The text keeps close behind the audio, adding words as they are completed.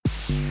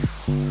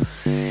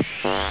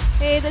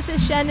Hey, this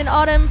is Shannon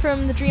Autumn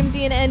from the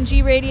Dreamzine and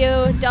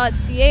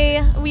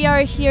gradio.ca. We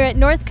are here at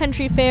North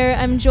Country Fair.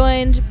 I'm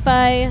joined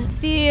by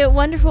the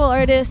wonderful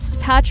artist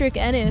Patrick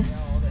Ennis.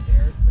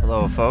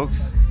 Hello,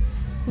 folks.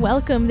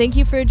 Welcome. Thank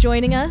you for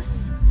joining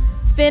us.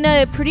 It's been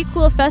a pretty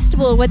cool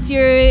festival. What's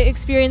your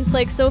experience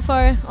like so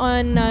far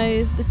on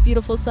this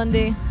beautiful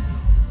Sunday?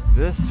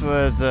 This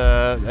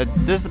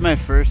is my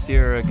first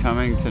year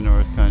coming to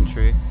North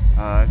Country.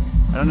 I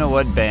don't know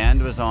what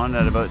band was on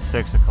at about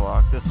 6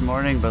 o'clock this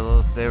morning,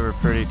 but they were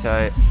pretty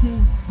tight.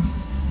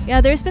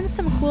 Yeah, there's been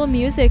some cool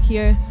music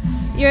here.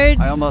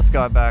 I almost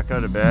got back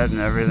out of bed and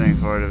everything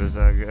for it. It was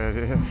that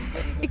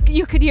good.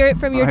 You could hear it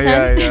from your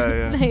tent?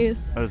 Yeah.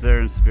 Nice. I was there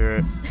in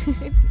spirit.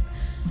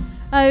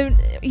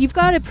 You've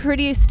got a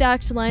pretty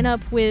stacked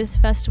lineup with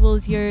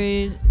festivals.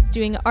 You're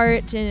doing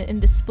art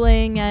and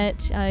displaying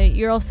at.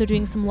 You're also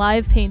doing some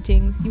live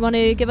paintings. You want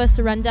to give us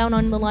a rundown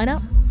on the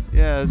lineup?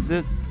 Yeah,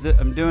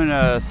 I'm doing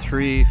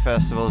 3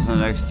 festivals in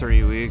the next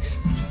 3 weeks.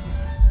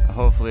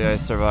 Hopefully I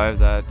survive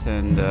that.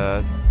 And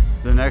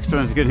the next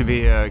one's going to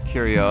be a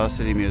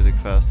Curiosity Music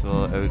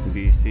Festival out in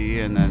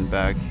BC, and then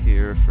back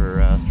here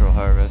for Astral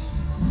Harvest.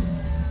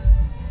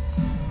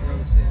 We're on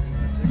the same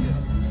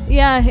ticket.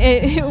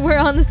 Yeah, we're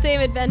on the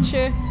same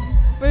adventure,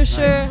 for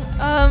sure.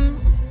 Nice.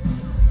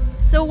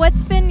 So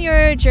what's been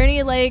your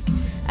journey like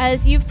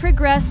as you've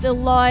progressed a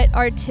lot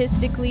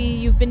artistically?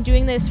 You've been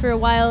doing this for a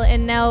while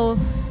and now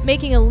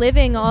making a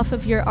living off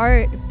of your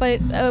art, but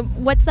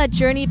what's that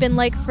journey been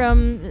like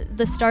from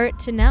the start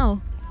to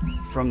now?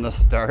 From the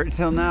start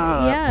till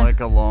now? Yeah. Like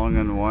a long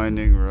and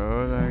winding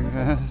road, I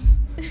guess.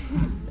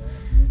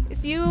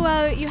 So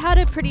you had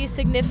a pretty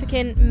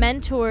significant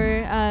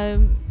mentor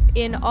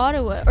in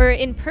Ottawa, or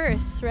in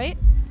Perth, right?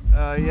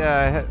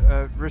 Yeah,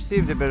 I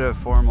received a bit of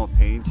formal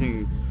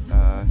painting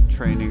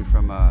training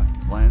from a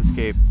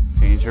landscape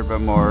painter, but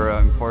more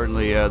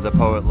importantly, the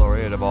poet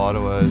laureate of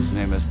Ottawa. His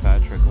name is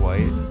Patrick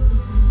White.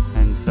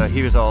 And so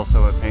he was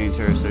also a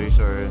painter, so he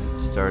sort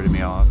of started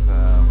me off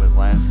with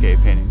landscape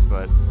paintings,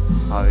 but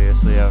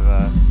obviously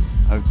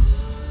I've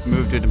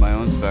moved into my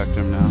own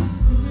spectrum now.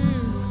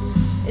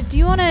 Mm-hmm. Do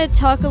you want to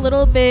talk a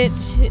little bit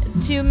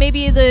to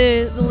maybe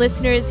the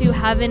listeners who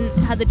haven't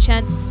had the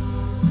chance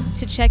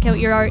to check out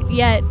your art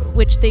yet,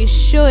 which they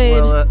should?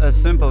 Well, a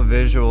simple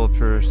visual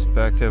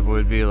perspective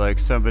would be like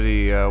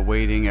somebody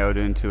wading out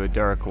into a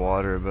dark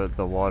water, but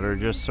the water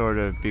just sort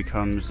of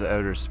becomes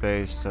outer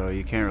space, so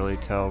you can't really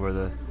tell where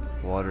the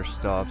water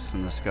stops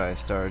and the sky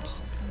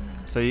starts.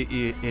 So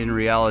in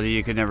reality,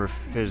 you could never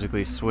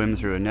physically swim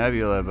through a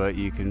nebula, but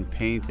you can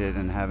paint it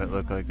and have it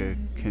look like a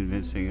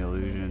convincing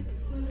illusion.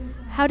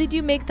 How did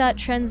you make that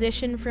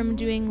transition from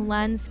doing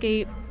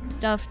landscape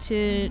stuff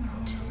to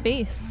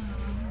space?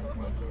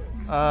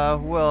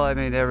 Well, I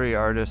mean, every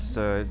artist,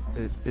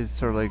 it's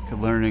sort of like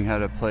learning how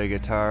to play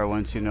guitar.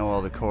 Once you know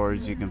all the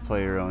chords, you can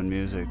play your own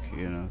music,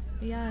 you know.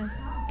 Yeah.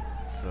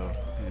 So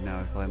now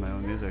I play my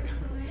own music.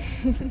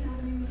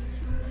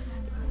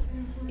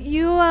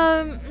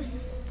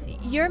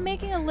 You're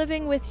making a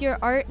living with your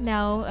art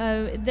now.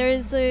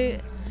 There's a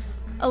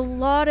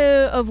lot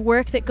of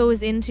work that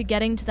goes into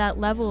getting to that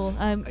level.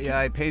 Yeah,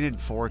 I painted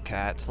 4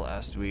 cats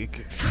last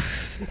week.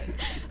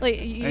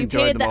 Like you Enjoyed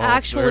painted the them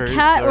all very very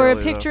cat or a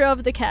thoroughly, picture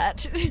of the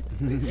cat?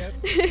 Space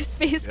cats?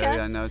 Space cats?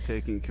 Yeah, now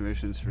taking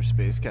commissions for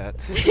space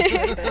cats.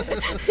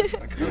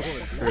 Cool.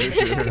 For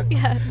sure.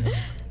 Yeah.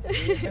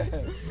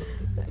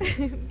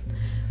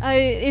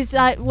 Is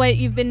that what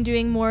you've been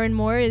doing more and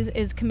more,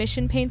 is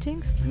commission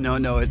paintings?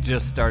 No, it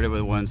just started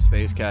with 1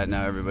 space cat.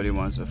 Now everybody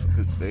wants a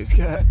fucking space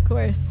cat. Of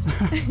course.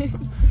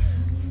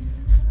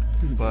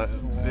 But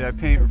yeah, I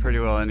paint pretty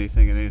well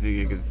anything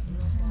you could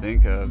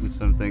think of, and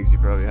some things you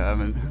probably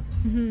haven't.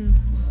 Mm-hmm.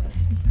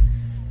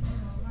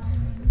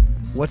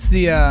 What's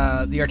the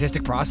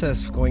artistic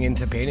process going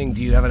into painting?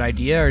 Do you have an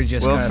idea, or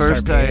just kind of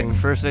start painting?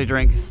 First I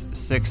drank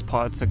 6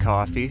 pots of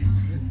coffee,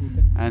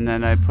 and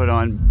then I put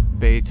on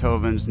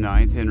Beethoven's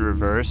Ninth in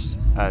reverse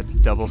at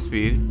double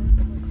speed,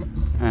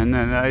 and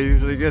then I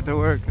usually get to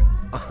work.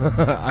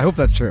 I hope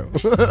that's true.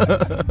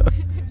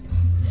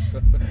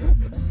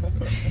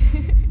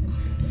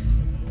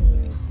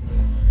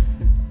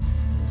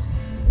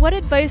 What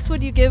advice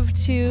would you give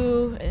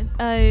to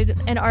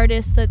an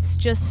artist that's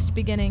just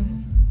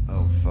beginning?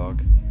 Oh fuck.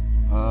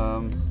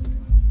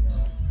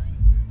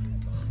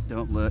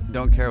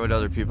 Don't care what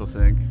other people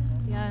think.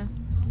 Yeah.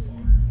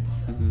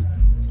 Mm-hmm.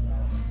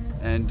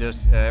 And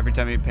just every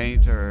time you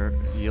paint, or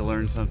you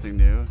learn something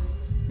new.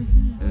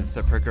 Mm-hmm. It's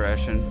a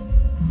progression.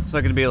 It's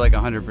not going to be like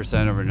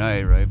 100%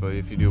 overnight, right? But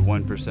if you do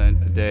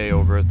 1% a day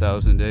over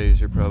 1,000 days,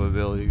 your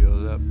probability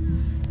goes up.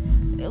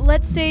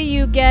 Let's say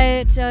you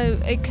get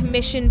a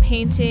commission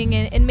painting,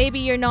 and maybe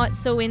you're not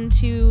so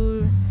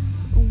into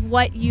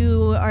what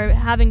you are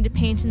having to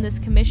paint in this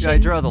commission. Yeah, I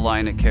draw the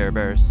line at Care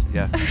Bears.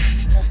 Yeah.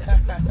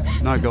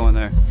 Not going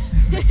there.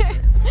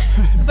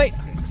 But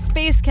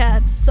space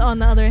cats, on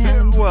the other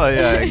hand. Well,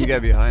 yeah, I can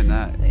get behind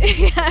that.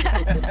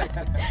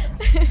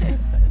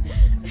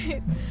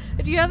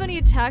 Do you have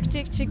any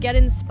tactic to get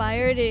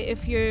inspired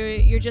if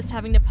you're just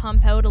having to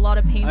pump out a lot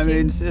of paintings? I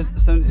mean,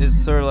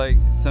 it's sort of like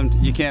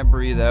you can't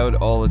breathe out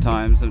all the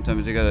time.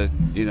 Sometimes you gotta,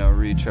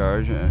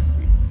 recharge,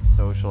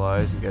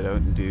 socialize, and get out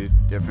and do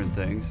different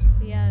things.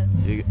 Yeah.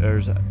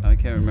 I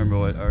can't remember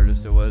what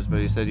artist it was, but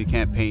he said you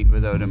can't paint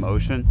without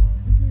emotion.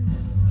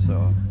 Mm-hmm.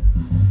 So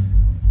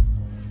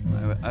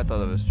I thought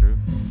that was true.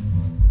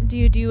 Do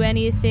you do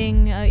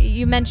anything?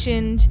 You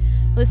mentioned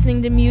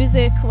listening to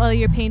music while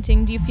you're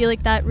painting. Do you feel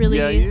like that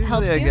really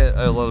helps you? I get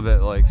a little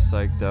bit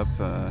psyched up,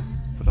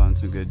 put on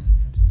some good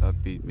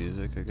upbeat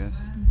music, I guess.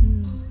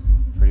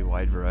 Mm-hmm. Pretty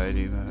wide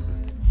variety. But.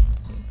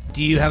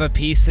 Do you have a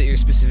piece that you're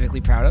specifically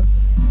proud of?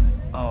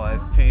 Oh,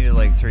 I've painted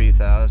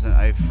 3,000.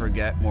 I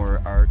forget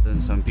more art than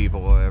some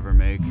people will ever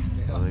make.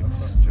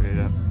 Straight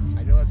up.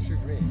 I know that's true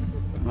for me.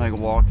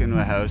 Walk into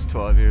a house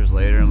 12 years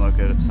later and look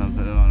at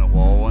something on a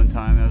wall one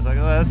time. And I was like,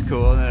 oh, that's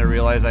cool. And then I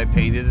realized I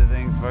painted the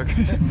thing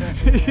fucking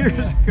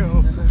years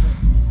ago.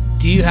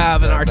 Do you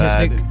have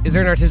is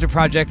there an artistic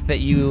project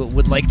that you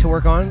would like to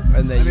work on?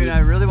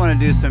 I really want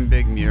to do some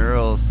big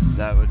murals.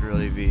 That would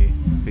really be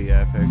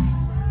epic,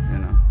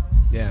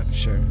 Yeah, for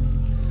sure.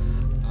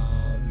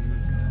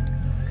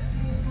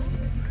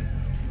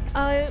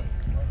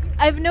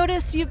 I've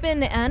noticed you've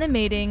been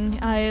animating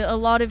a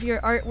lot of your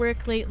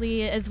artwork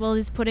lately, as well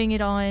as putting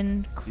it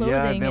on clothing.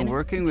 Yeah, I've been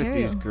working with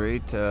these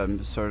great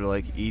sort of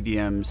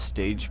EDM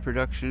stage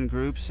production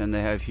groups, and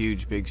they have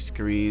huge big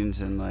screens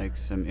and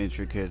some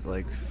intricate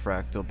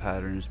fractal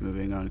patterns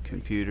moving on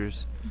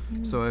computers.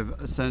 Mm-hmm. So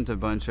I've sent a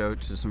bunch out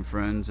to some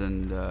friends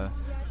and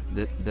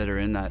that are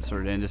in that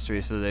sort of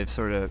industry, so they've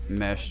sort of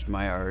meshed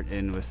my art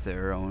in with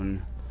their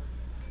own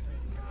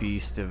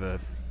beast of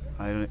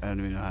I don't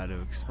even know how to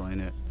explain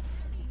it.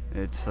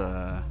 It's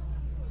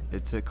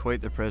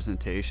quite the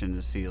presentation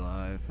to see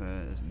live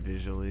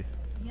visually.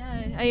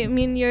 Yeah, I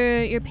mean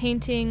your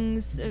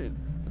paintings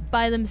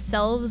by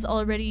themselves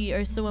already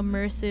are so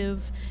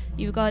immersive.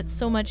 You've got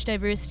so much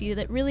diversity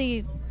that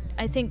really,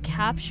 I think,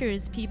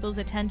 captures people's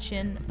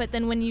attention. But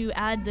then when you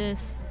add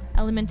this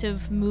element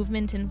of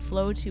movement and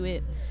flow to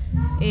it,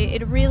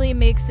 it really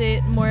makes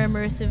it more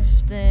immersive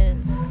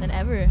than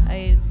ever.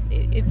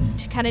 It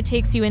kind of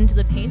takes you into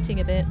the painting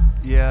a bit.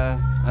 Yeah,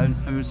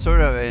 I'm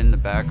sort of in the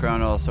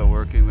background also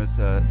working with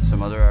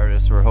some other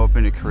artists. We're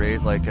hoping to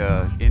create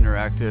a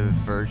interactive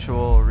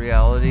virtual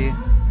reality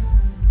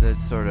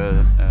that's sort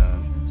of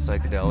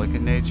psychedelic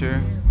in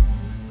nature.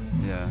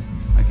 Yeah,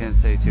 I can't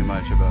say too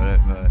much about it,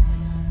 but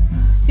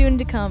soon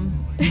to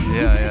come.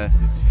 yeah,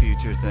 it's a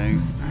future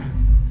thing.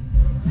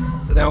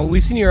 Now,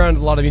 we've seen you around a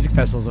lot of music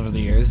festivals over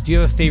the years. Do you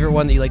have a favorite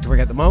one that you like to work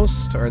at the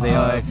most? Or are they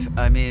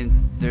I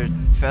mean, there's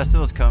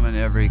festivals come in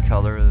every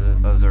color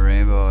of the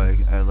rainbow.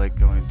 I like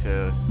going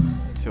to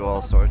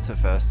all sorts of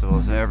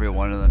festivals, and every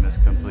one of them is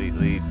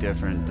completely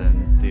different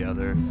than the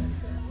other.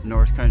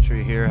 North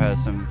Country here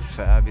has some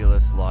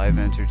fabulous live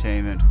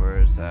entertainment,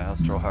 whereas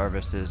Astral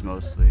Harvest is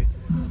mostly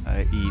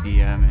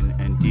EDM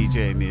and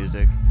DJ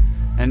music.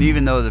 And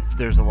even though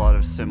there's a lot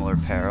of similar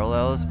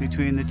parallels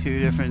between the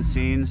two different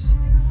scenes,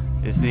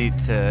 it's neat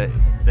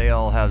they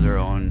all have their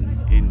own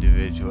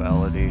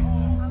individuality.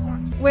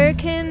 Where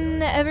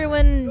can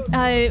everyone,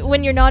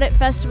 when you're not at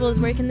festivals,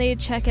 where can they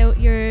check out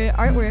your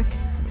artwork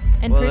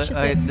and purchase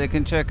it? They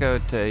can check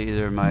out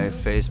either my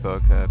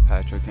Facebook,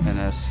 Patrick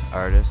Ennis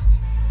Artist,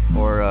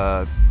 or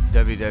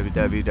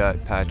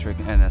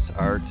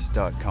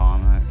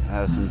www.patricknnsart.com. I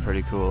have some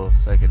pretty cool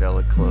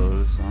psychedelic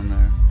clothes on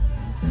there.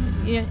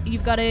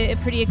 You've got a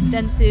pretty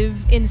extensive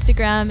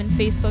Instagram and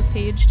Facebook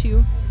page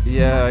too.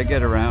 Yeah, I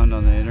get around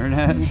on the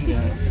internet.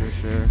 Yeah, for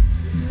sure.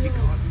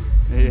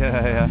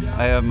 Yeah.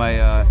 I have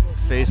my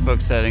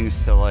Facebook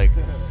settings to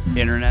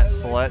internet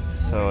slut,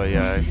 so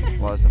yeah,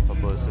 lots of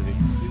publicity.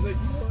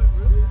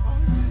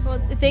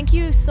 Well, thank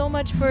you so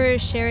much for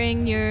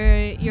sharing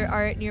your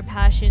art and your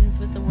passions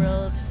with the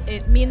world.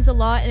 It means a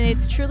lot, and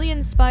it's truly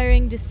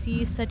inspiring to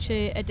see such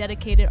a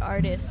dedicated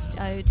artist,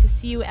 to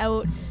see you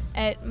out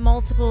at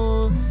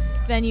multiple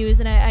venues,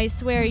 and I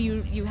swear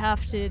you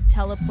have to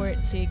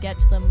teleport to get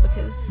to them,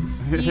 because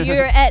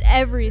you're at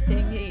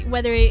everything,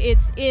 whether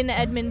it's in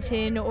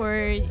Edmonton or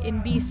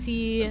in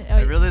BC.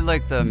 I really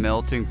like the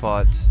melting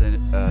pot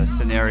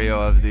scenario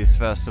of these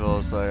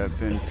festivals. I've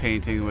been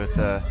painting with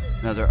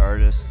another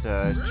artist,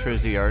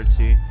 Trizzy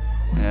Artsy,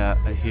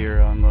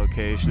 here on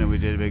location, and we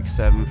did a big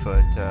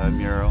 7-foot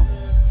mural.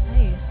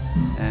 Nice.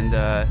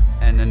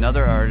 And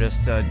another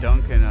artist,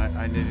 Duncan,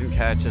 I didn't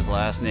catch his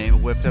last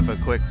name, whipped up a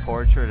quick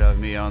portrait of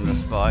me on the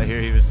spot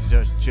here. He was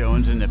just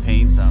jonesing to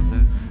paint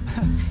something.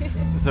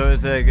 So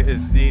it's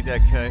neat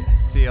to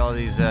see all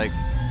these,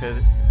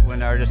 because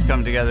when artists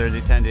come together,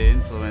 they tend to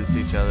influence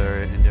each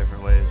other in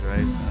different ways,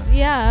 right? So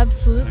yeah,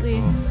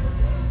 absolutely. Cool.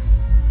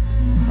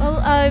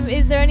 Well,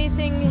 is there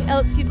anything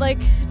else you'd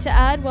like to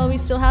add while we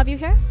still have you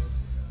here?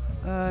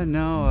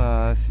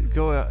 No.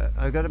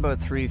 I've got about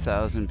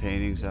 3,000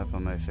 paintings up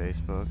on my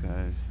Facebook.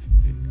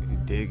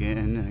 Dig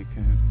in.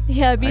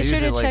 Yeah, be sure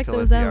to check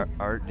those out. Let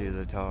the art do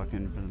the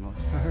talking for the most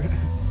part.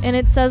 And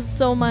it says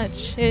so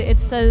much. It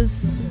says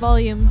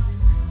volumes.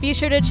 be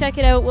sure to check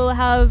it out. We'll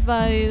have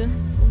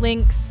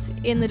links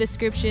in the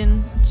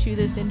description to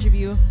this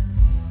interview.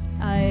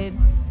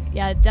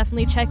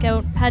 Definitely check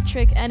out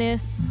Patrick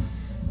Ennis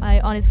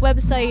on his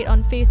website,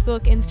 on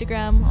Facebook,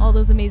 Instagram, all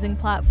those amazing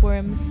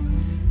platforms.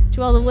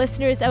 To all the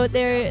listeners out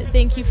there,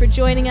 thank you for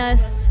joining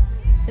us.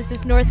 This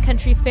is North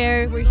Country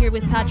Fair. We're here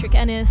with Patrick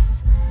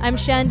Ennis. I'm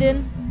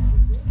Shandon.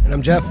 And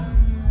I'm Jeff.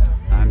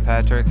 I'm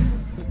Patrick.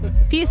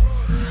 Peace.